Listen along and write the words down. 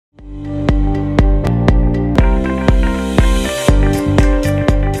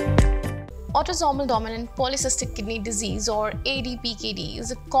Autosomal dominant polycystic kidney disease or ADPKD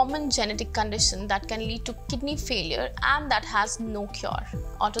is a common genetic condition that can lead to kidney failure and that has no cure.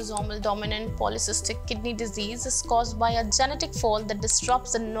 Autosomal dominant polycystic kidney disease is caused by a genetic fault that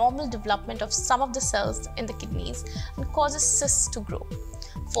disrupts the normal development of some of the cells in the kidneys and causes cysts to grow.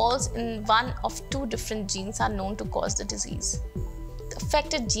 Faults in one of two different genes are known to cause the disease. The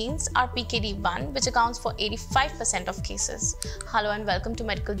affected genes are PKD1, which accounts for 85% of cases. Hello and welcome to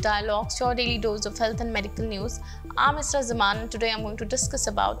Medical Dialogues, your daily dose of health and medical news. I'm Mr. Zaman and today I'm going to discuss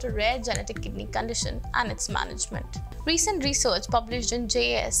about a rare genetic kidney condition and its management. Recent research published in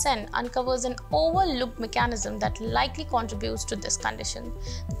JASN uncovers an overlooked mechanism that likely contributes to this condition.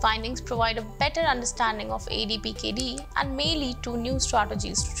 The findings provide a better understanding of ADPKD and may lead to new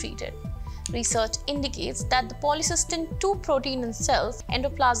strategies to treat it. Research indicates that the polycystin 2 protein in cells,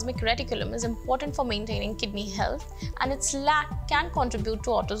 endoplasmic reticulum, is important for maintaining kidney health, and its lack can contribute to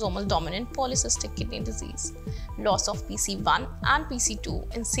autosomal dominant polycystic kidney disease. Loss of PC1 and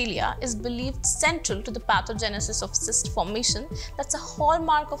PC2 in cilia is believed central to the pathogenesis of cyst formation that's a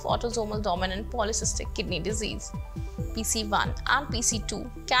hallmark of autosomal dominant polycystic kidney disease. PC1 and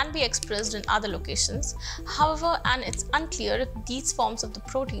PC2 can be expressed in other locations, however, and it's unclear if these forms of the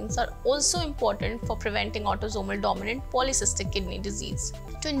proteins are also important for preventing autosomal dominant polycystic kidney disease.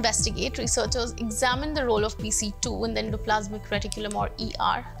 To investigate, researchers examined the role of PC2 in the endoplasmic reticulum or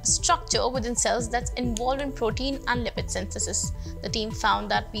ER, a structure within cells that's involved in protein and lipid synthesis. The team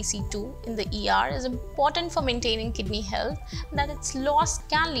found that PC2 in the ER is important for maintaining kidney health and that its loss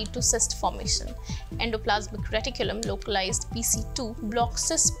can lead to cyst formation. Endoplasmic reticulum localized PC2 blocks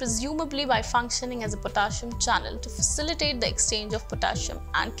cysts presumably by functioning as a potassium channel to facilitate the exchange of potassium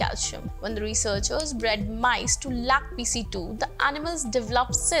and calcium. When the researchers bred mice to lack PC2, the animals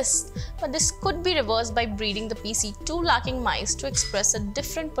developed cysts, but this could be reversed by breeding the PC2 lacking mice to express a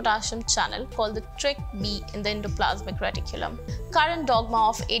different potassium channel called the TRK-B in the endoplasmic reticulum. Current dogma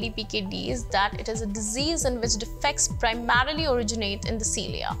of ADPKD is that it is a disease in which defects primarily originate in the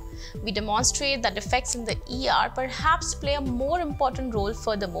cilia. We demonstrate that defects in the ER perhaps play a more important role.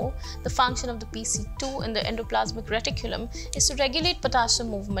 Furthermore, the function of the PC2 in the endoplasmic reticulum is to regulate potassium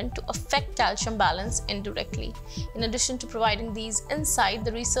movement to affect calcium balance indirectly. In addition to providing these insights,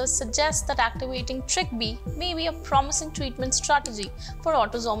 the research suggests that activating TRK-B may be a promising treatment strategy for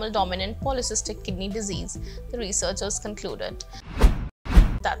autosomal dominant polycystic kidney disease, the researchers concluded.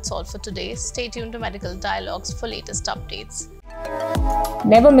 That's all for today. Stay tuned to Medical Dialogues for latest updates.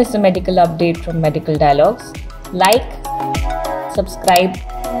 Never miss a medical update from Medical Dialogues. Like, subscribe,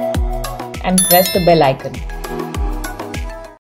 and press the bell icon.